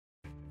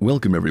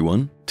Welcome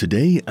everyone.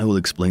 Today I will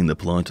explain the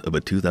plot of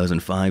a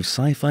 2005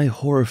 sci-fi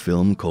horror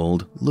film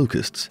called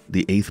Locusts,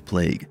 the Eighth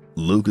Plague.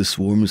 Locust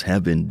swarms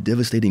have been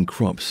devastating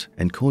crops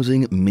and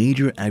causing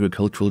major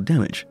agricultural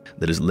damage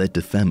that has led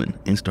to famine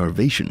and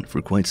starvation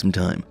for quite some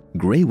time.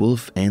 Grey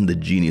Wolf and the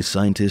genius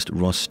scientist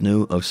Ross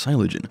Snow of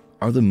Silogen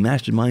are the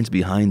masterminds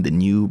behind the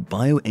new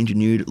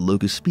bioengineered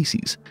locust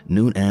species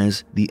known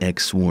as the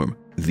X-Swarm.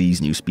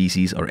 These new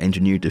species are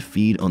engineered to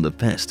feed on the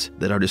pests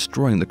that are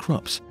destroying the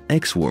crops.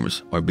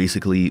 X-Swarms are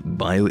basically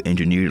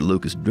bioengineered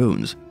locust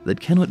drones that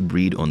cannot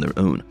breed on their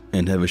own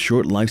and have a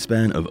short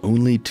lifespan of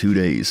only 2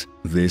 days.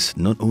 This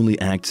not only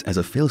acts as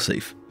a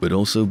failsafe, but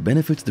also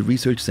benefits the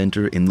research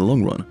center in the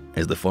long run,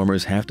 as the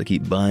farmers have to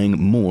keep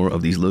buying more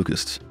of these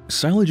locusts.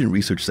 Silogen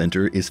Research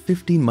Center is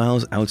 15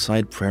 miles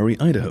outside Prairie,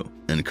 Idaho,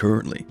 and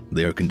currently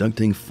they are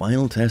conducting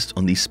final tests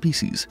on these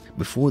species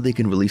before they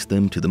can release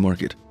them to the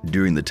market.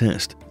 During the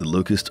test, the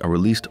locusts are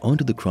released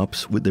onto the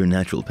crops with their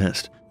natural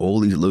pest. All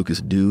these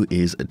locusts do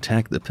is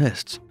attack the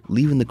pests,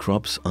 leaving the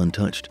crops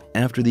untouched.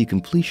 After the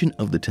completion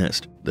of the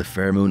test, the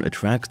pheromone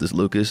attracts this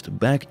locust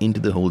back into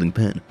the holding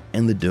pen,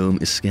 and the dome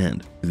is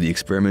scanned. The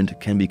experiment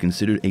can be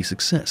considered a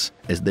success,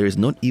 as there is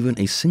not even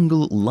a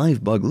single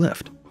live bug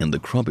left, and the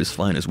crop is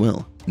fine as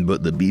well.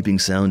 But the beeping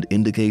sound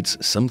indicates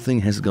something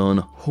has gone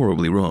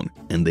horribly wrong,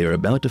 and they are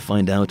about to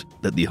find out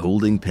that the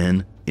holding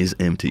pen is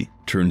empty.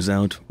 Turns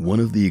out, one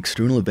of the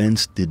external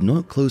vents did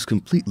not close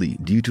completely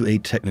due to a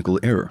technical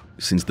error.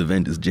 Since the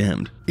vent is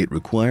jammed, it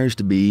requires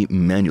to be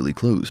manually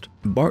closed.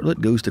 Bartlett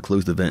goes to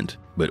close the vent,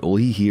 but all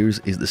he hears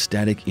is the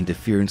static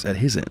interference at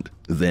his end.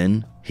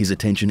 Then, his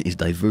attention is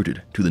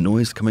diverted to the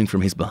noise coming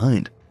from his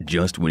behind.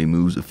 Just when he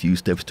moves a few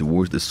steps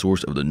towards the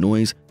source of the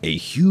noise, a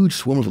huge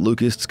swarm of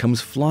locusts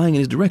comes flying in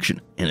his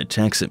direction and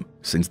attacks him.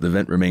 Since the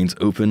vent remains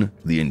open,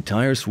 the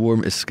entire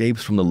swarm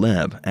escapes from the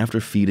lab after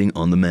feeding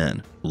on the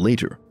man.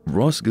 Later,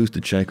 Ross goes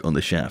to check on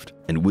the shaft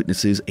and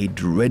witnesses a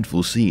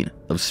dreadful scene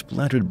of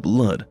splattered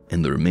blood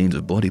and the remains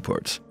of body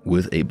parts.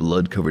 With a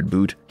blood-covered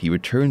boot, he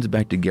returns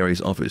back to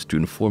Gary's office to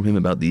inform him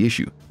about the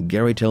issue.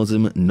 Gary tells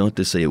him not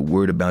to say a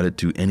word about it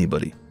to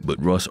anybody,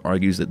 but Ross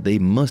argues that they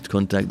must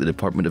contact the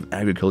Department of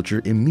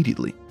Agriculture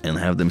immediately and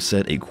have them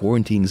set a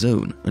quarantine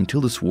zone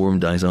until the swarm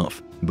dies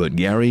off. But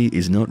Gary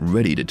is not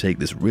ready to take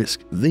this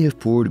risk. They have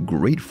poured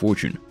great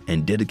fortune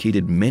and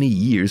dedicated many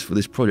years for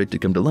this project to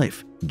come to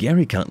life.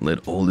 Gary can't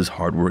let all this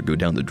hard work go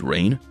down the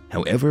drain.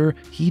 However,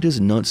 he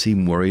does not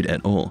seem worried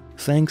at all,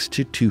 thanks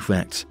to two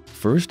facts.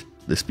 First,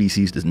 the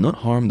species does not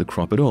harm the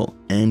crop at all.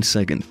 And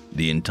second,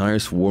 the entire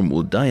swarm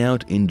will die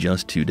out in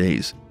just 2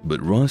 days.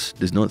 But Ross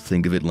does not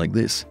think of it like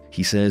this.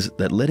 He says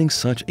that letting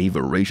such a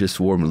voracious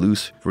swarm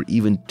loose for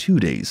even 2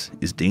 days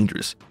is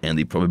dangerous, and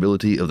the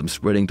probability of them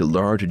spreading to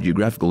large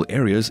geographical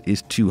areas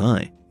is too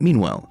high.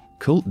 Meanwhile,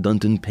 Colt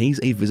Dunton pays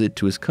a visit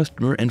to his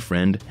customer and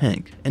friend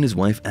Hank and his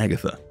wife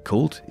Agatha.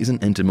 Colt is an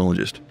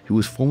entomologist who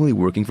was formerly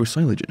working for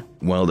Silogen.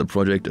 While the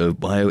project of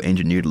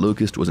bioengineered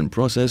locust was in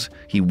process,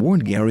 he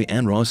warned Gary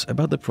and Ross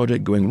about the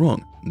project going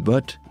wrong,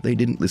 but they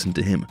didn't listen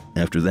to him.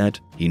 After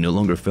that, he no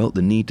longer felt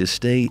the need to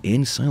stay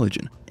in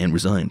Silogen and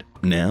resigned.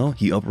 Now,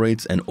 he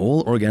operates an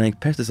all-organic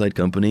pesticide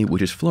company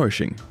which is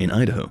flourishing in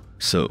Idaho.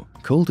 So,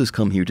 Colt has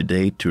come here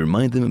today to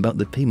remind them about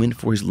the payment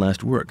for his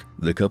last work.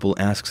 The couple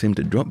asks him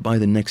to drop by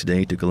the next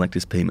day to collect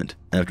his payment.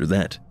 After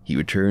that, he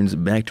returns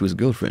back to his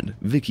girlfriend,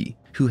 Vicky,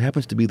 who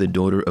happens to be the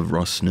daughter of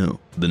Ross Snow.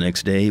 The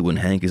next day, when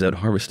Hank is out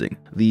harvesting,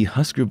 the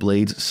husker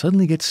blades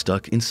suddenly get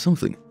stuck in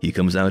something. He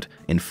comes out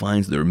and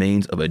finds the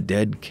remains of a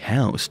dead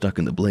cow stuck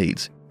in the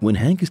blades. When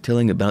Hank is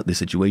telling about the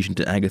situation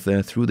to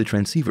Agatha through the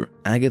transceiver,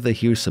 Agatha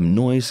hears some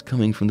noise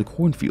coming from the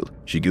cornfield.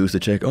 She goes to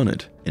check on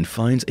it and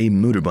finds a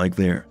motorbike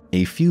there.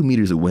 A few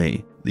meters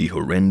away, the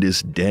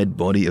horrendous dead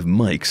body of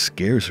Mike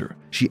scares her.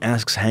 She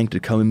asks Hank to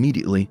come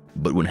immediately,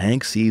 but when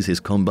Hank sees his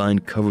combine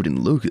covered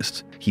in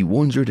locusts, he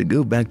warns her to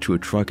go back to her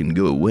truck and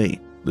go away.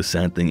 The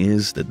sad thing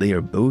is that they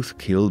are both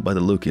killed by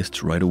the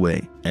locusts right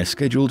away. As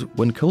scheduled,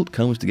 when Colt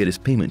comes to get his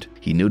payment,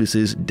 he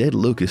notices dead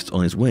locusts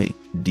on his way.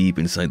 Deep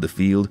inside the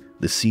field,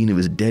 the scene of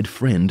his dead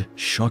friend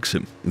shocks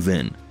him.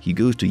 Then, he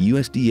goes to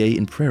USDA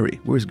in Prairie,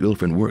 where his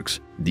girlfriend works.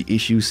 The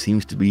issue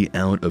seems to be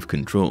out of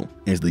control,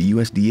 as the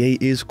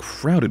USDA is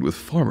crowded with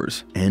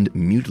farmers, and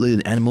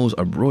mutilated animals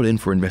are brought in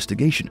for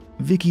investigation.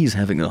 Vicky is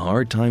having a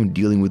hard time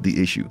dealing with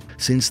the issue,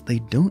 since they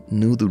don't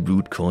know the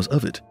root cause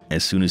of it.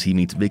 As soon as he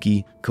meets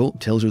Vicky, Colt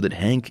tells her that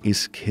Hank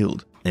is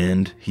killed,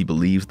 and he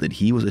believes that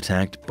he was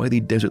attacked by the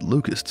desert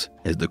locusts,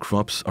 as the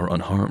crops are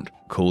unharmed.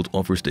 Colt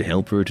offers to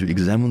help her to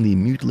examine the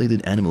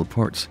mutilated animal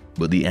parts,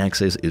 but the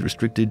access is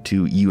restricted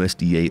to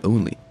USDA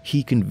only.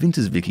 He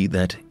convinces Vicky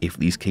that if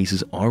these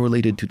cases are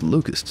related to the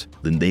locusts,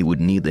 then they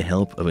would need the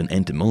help of an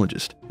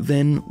entomologist.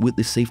 Then, with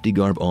the safety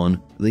garb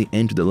on, they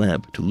enter the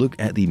lab to look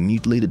at the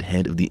mutilated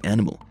head of the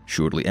animal.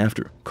 Shortly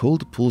after,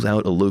 Colt pulls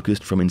out a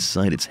locust from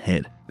inside its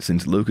head.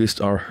 Since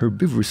locusts are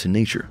herbivorous in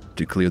nature,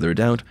 to clear their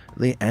doubt,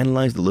 they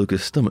analyze the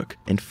locust's stomach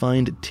and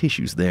find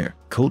tissues there.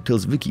 Colt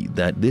tells Vicky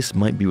that this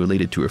might be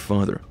related to her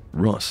father,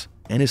 Ross,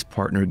 and his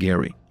partner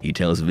Gary. He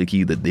tells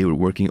Vicky that they were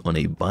working on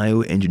a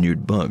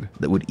bioengineered bug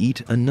that would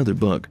eat another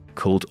bug.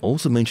 Colt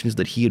also mentions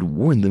that he had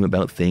warned them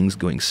about things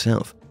going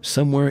south.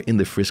 Somewhere in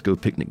the Frisco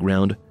picnic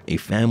ground, a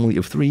family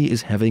of 3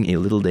 is having a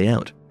little day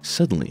out.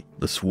 Suddenly,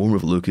 the swarm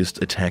of locusts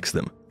attacks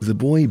them. The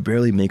boy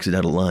barely makes it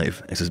out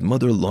alive as his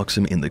mother locks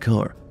him in the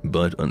car.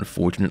 But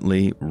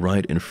unfortunately,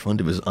 right in front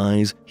of his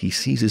eyes, he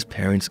sees his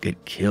parents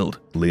get killed.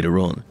 Later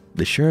on,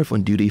 the sheriff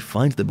on duty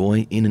finds the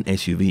boy in an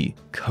SUV,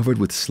 covered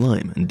with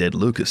slime and dead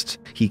locusts.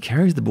 He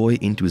carries the boy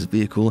into his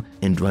vehicle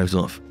and drives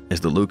off as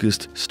the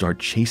locusts start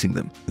chasing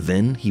them.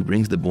 Then he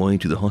brings the boy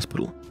to the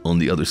hospital. On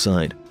the other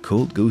side,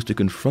 Colt goes to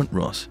confront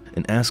Ross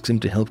and asks him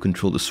to help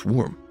control the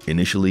swarm.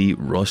 Initially,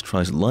 Ross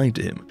tries lying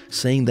to him,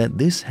 saying that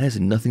this has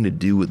nothing to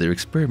do with their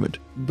experiment.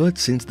 But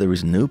since there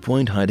is no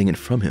point hiding it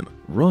from him,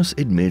 Ross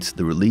admits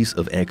the release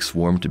of X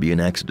Swarm to be an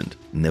accident.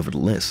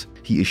 Nevertheless,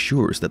 he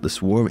assures that the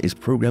swarm is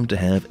programmed to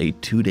have a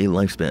 2-day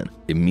lifespan.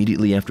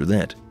 Immediately after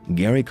that,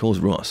 Gary calls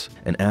Ross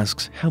and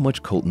asks how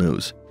much Colt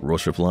knows.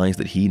 Ross replies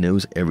that he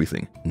knows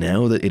everything.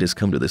 Now that it has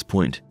come to this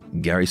point,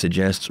 Gary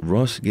suggests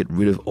Ross get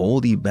rid of all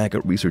the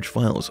backup research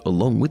files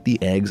along with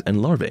the eggs and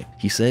larvae.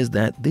 He says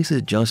that this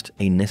is just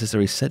a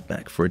necessary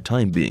setback for a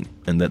time being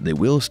and that they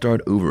will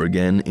start over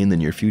again in the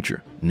near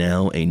future.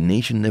 Now, a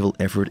nation-level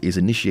effort is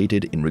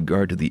initiated in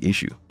regard to the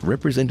issue.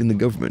 Representing the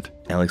government,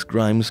 Alex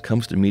Grimes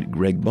comes to meet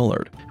Greg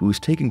Ballard, who is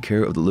taking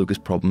care of the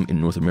locust problem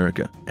in North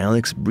America.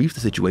 Alex briefs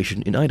the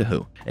situation in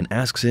Idaho and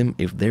asks him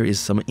if there is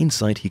some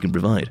insight he can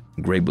provide.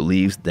 Greg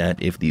believes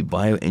that if the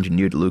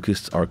bioengineered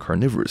locusts are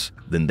carnivorous,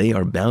 then they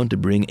are bound to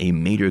bring a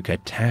major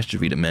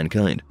catastrophe to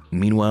mankind.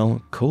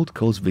 Meanwhile, Colt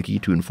calls Vicky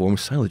to inform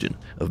Silogen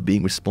of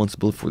being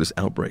responsible for this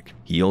outbreak.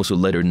 He also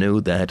let her know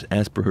that,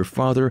 as per her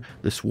father,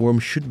 the swarm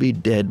should be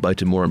dead by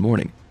tomorrow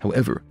morning.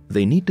 However,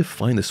 they need to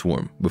find the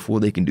swarm before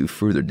they can do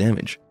further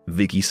damage.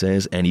 Vicky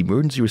says an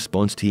emergency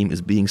response team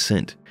is being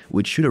sent,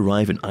 which should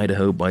arrive in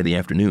Idaho by the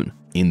afternoon.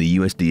 In the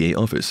USDA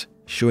office,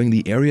 showing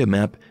the area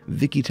map,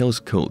 Vicky tells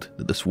Colt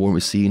that the swarm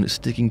is seen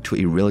sticking to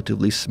a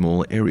relatively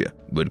small area,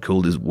 but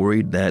Colt is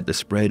worried that the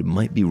spread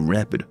might be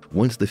rapid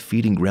once the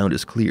feeding ground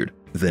is cleared.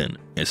 Then,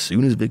 as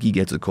soon as Vicky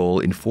gets a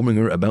call informing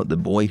her about the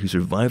boy who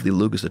survived the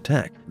locust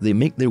attack, they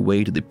make their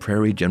way to the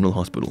Prairie General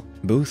Hospital.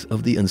 Both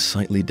of the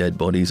unsightly dead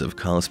bodies of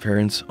Kyle's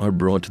parents are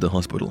brought to the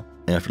hospital.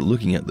 After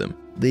looking at them,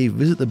 they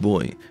visit the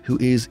boy, who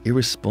is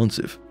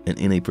irresponsive and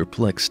in a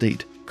perplexed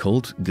state.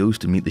 Colt goes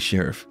to meet the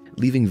sheriff,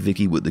 leaving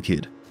Vicky with the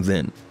kid.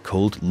 Then,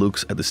 Colt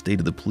looks at the state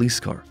of the police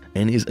car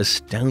and is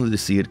astounded to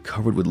see it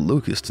covered with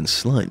locusts and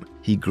slime.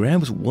 He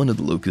grabs one of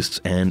the locusts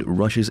and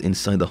rushes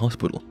inside the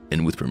hospital,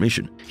 and with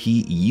permission,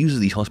 he uses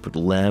the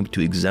hospital lab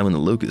to examine the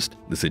locust.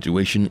 The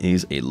situation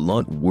is a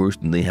lot worse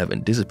than they have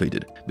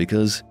anticipated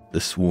because the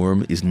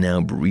swarm is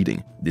now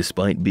breeding.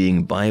 Despite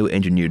being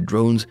bioengineered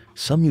drones,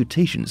 some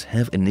mutations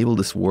have enabled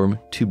the swarm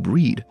to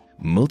breed,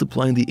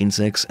 multiplying the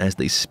insects as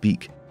they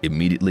speak.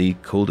 Immediately,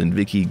 Colt and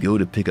Vicky go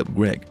to pick up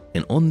Greg,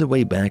 and on the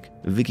way back,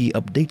 Vicky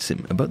updates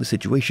him about the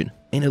situation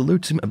and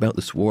alerts him about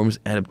the swarm's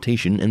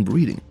adaptation and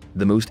breeding.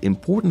 The most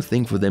important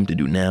thing for them to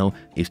do now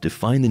is to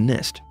find the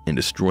nest and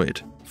destroy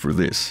it. For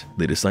this,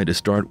 they decide to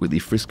start with the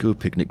Frisco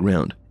picnic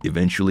ground.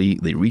 Eventually,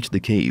 they reach the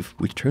cave,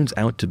 which turns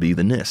out to be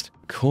the nest.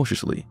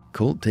 Cautiously,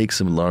 Colt takes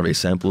some larvae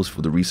samples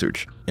for the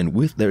research, and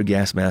with their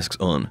gas masks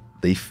on,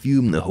 they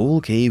fume the whole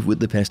cave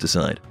with the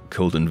pesticide.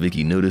 Colt and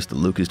Vicky notice the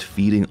locust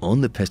feeding on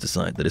the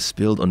pesticide that is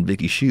spilled on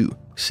Vicky's shoe.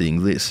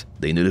 Seeing this,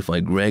 they notify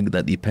Greg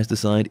that the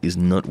pesticide is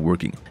not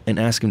working and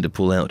ask him to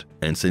pull out.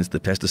 And since the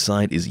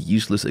pesticide is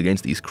useless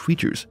against these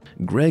creatures,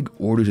 Greg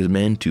orders his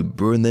men to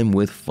burn them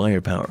with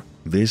firepower.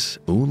 This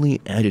only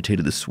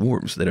agitated the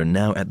swarms that are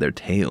now at their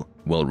tail.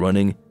 While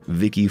running,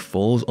 Vicky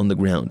falls on the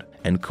ground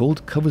and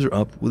Colt covers her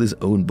up with his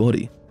own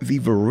body. The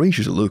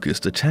voracious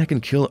locusts attack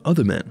and kill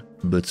other men,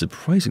 but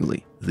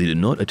surprisingly, they do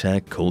not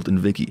attack Colt and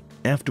Vicky.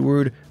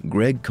 Afterward,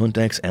 Greg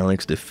contacts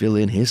Alex to fill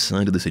in his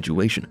side of the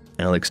situation.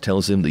 Alex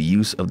tells him the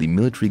use of the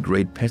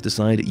military-grade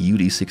pesticide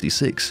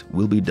UD66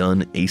 will be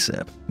done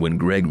ASAP. When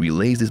Greg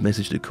relays this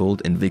message to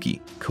Colt and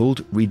Vicky,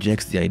 Colt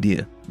rejects the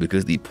idea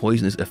because the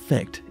poisonous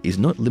effect is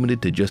not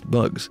limited to just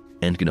bugs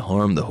and can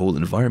harm the whole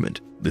environment.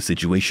 The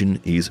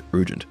situation is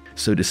urgent,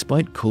 so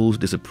despite Colt's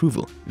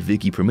disapproval,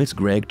 Vicky permits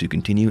Greg to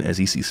continue as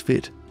he sees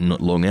fit.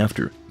 Not long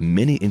after,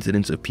 many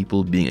incidents of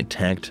people being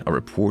attacked are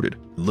reported.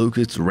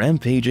 Locusts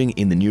rampaging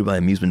in the nearby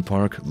amusement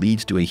park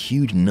leads to a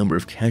huge number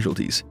of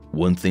casualties.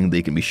 One thing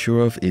they can be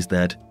sure of is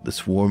that the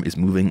swarm is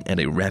moving at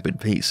a rapid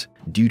pace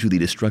due to the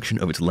destruction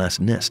of its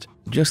last nest.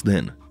 Just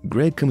then,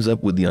 Greg comes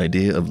up with the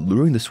idea of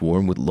luring the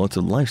swarm with lots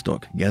of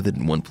livestock gathered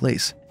in one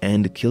place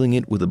and killing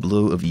it with a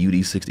blow of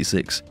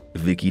UD66.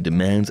 Vicky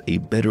demands a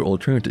better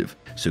alternative,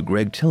 so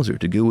Greg tells her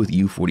to go with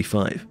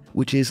U45,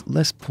 which is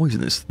less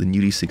poisonous than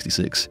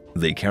UD66.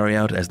 They carry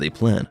out as they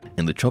plan,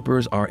 and the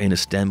choppers are in a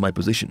standby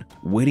position,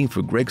 waiting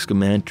for Greg's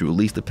command to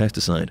release the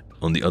pesticide.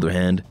 On the other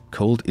hand,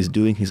 Colt is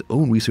doing his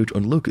own research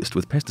on locusts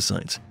with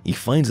pesticides. He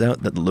finds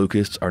out that the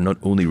locusts are not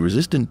only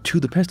resistant to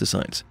the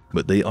pesticides,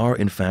 but they are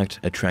in fact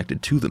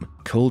attracted to them.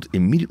 Colt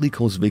immediately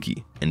calls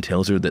Vicky and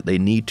tells her that they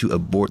need to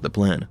abort the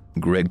plan.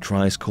 Greg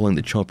tries calling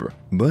the chopper,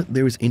 but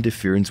there is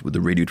interference with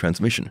the radio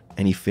transmission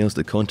and he fails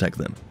to contact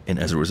them, and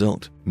as a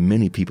result,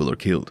 many people are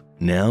killed.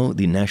 Now,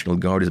 the National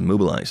Guard is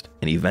mobilized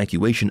and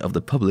evacuation of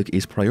the public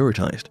is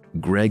prioritized.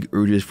 Greg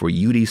urges for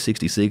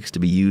UD-66 to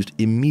be used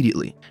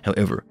immediately.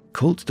 However,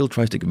 Colt still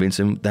tries to convince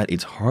him that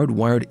it's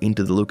hardwired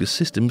into the locust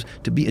systems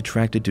to be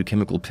attracted to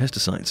chemical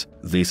pesticides.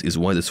 This is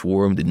why the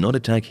swarm did not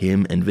attack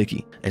him and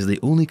Vicky, as they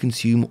only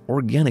consume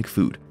organic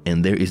food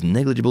and there is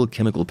negligible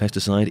chemical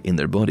pesticide in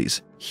their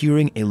bodies.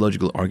 Hearing a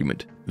logical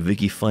argument,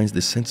 Vicky finds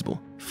this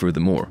sensible.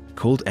 Furthermore,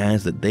 Colt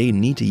adds that they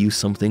need to use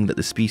something that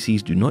the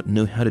species do not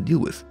know how to deal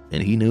with,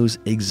 and he knows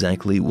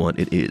exactly what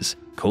it is.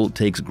 Colt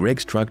takes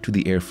Greg's truck to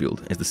the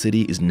airfield as the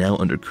city is now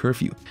under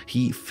curfew.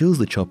 He fills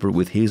the chopper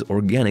with his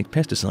organic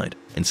pesticide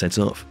and sets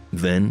off.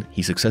 Then,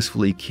 he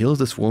successfully kills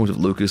the swarms of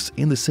locusts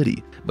in the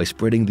city by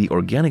spreading the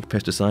organic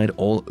pesticide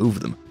all over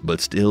them. But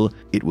still,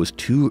 it was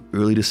too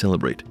early to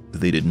celebrate.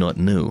 They did not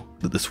know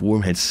that the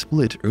swarm had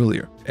split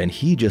earlier, and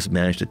he just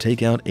managed to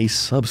take out a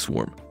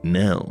subswarm.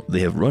 Now, they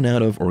have run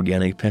out of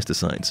organic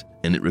pesticides,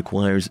 and it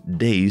requires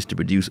days to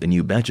produce a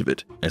new batch of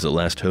it. As a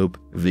last hope,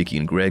 Vicky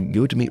and Greg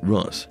go to meet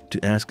Ross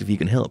to ask if he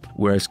can help,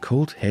 whereas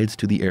Colt heads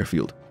to the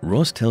airfield.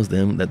 Ross tells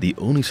them that the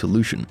only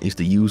solution is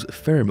to use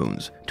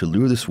pheromones to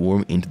lure the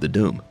swarm into the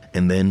dome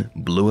and then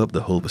blow up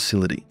the whole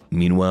facility.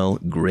 Meanwhile,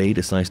 Gray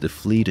decides to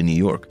flee to New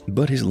York,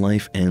 but his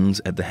life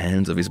ends at the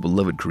hands of his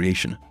beloved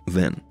creation.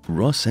 Then,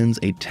 Ross sends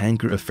a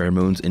tanker of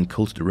pheromones in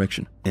Colt's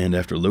direction, and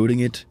after loading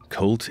it,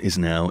 Colt is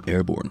now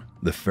airborne.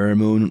 The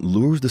pheromone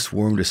lures the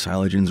swarm to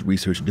Silogen's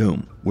research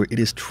dome, where it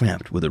is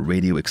trapped with a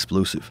radio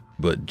explosive.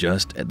 But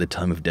just at the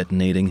time of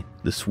detonating,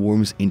 the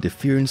swarm's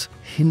interference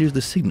hinders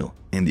the signal,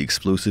 and the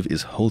explosive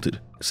is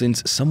halted.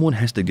 Since someone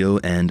has to go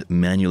and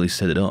manually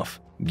set it off,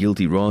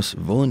 guilty Ross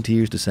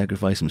volunteers to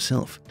sacrifice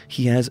himself.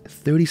 He has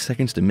 30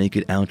 seconds to make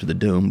it out to the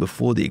dome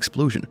before the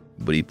explosion,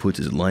 but he puts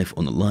his life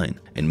on the line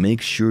and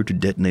makes sure to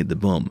detonate the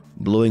bomb,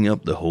 blowing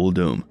up the whole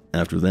dome.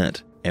 After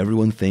that,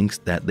 everyone thinks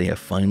that they have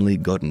finally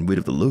gotten rid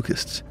of the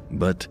locusts.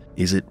 But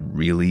is it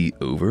really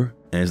over?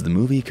 As the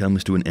movie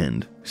comes to an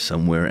end,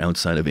 somewhere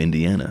outside of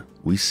Indiana,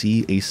 we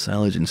see a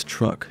Silogen's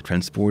truck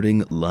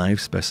transporting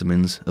live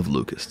specimens of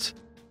locusts.